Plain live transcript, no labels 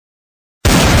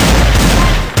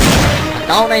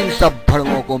हटाओ ना इन सब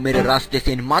भड़वों को मेरे रास्ते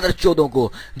से, इन मादर चोदों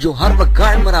को जो हर वक्त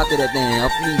गांड मराते रहते हैं,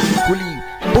 अपनी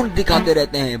खुली पुंड दिखाते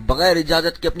रहते हैं, बगैर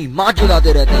इजाजत के अपनी माँ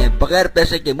जुलाते रहते हैं, बगैर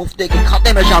पैसे के मुफ्ते के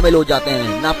खाते में शामिल हो जाते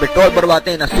हैं, ना पेट्रोल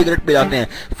भरवाते हैं ना सिगरेट पिलाते हैं।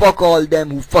 Fuck all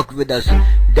them who fuck with us,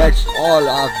 that's all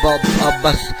अब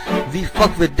बस we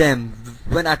fuck with them.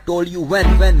 When I told you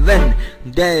when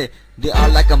they are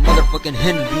like a motherfucking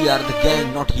hen. We are the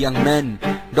gang, not young men.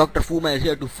 Dr. Fuma is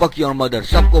here to fuck your mother.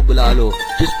 सबको बुला लो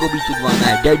जिसको भी चुदवाना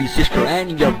है, daddy, sister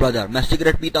and your brother. मैं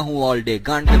cigarette पीता हूँ all day,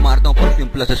 गांड पे मारता हूँ परफ्यूम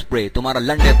प्लस स्प्रे। तुम्हारा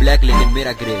लंड है ब्लैक लेकिन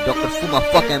मेरा grey. Doctor फूमा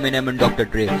fuck Eminem and doctor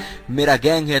ड्रे। मेरा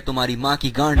गैंग है तुम्हारी माँ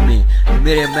की गांड में,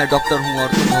 मैं डॉक्टर हूँ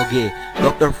और तुम हो गे।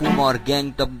 डॉक्टर फूमा और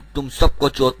गैंग तब तुम सबको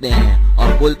चोतते हैं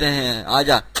और बोलते हैं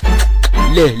आजा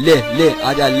ले ले ले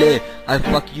आजा ले। I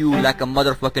fuck you like a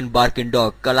motherfucking barking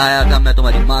dog। कल आया था मैं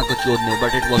तुम्हारी माँ को चोदने,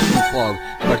 but it was too fog,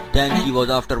 but then she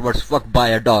was afterwards fucked by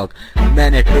a dog।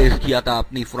 मैंने ट्रेस किया था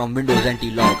अपनी from Windows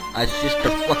anti-log। I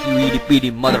sister fuck you itty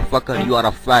bitty motherfucker, you are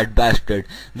a fat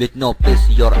bastard with no piss,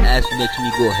 your ass makes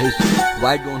me go hiss।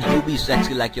 Why don't you be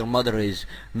sexy like your mother is।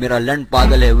 मेरा लंड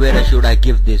पागल है, where should I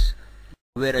give this,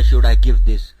 where should I give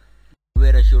this,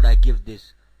 where should I give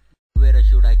this, where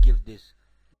should I give this,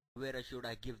 where should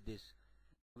I give this,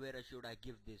 where should I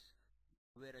give this,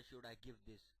 where should I give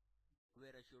this,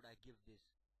 where should I give this,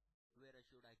 where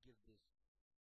should I give this।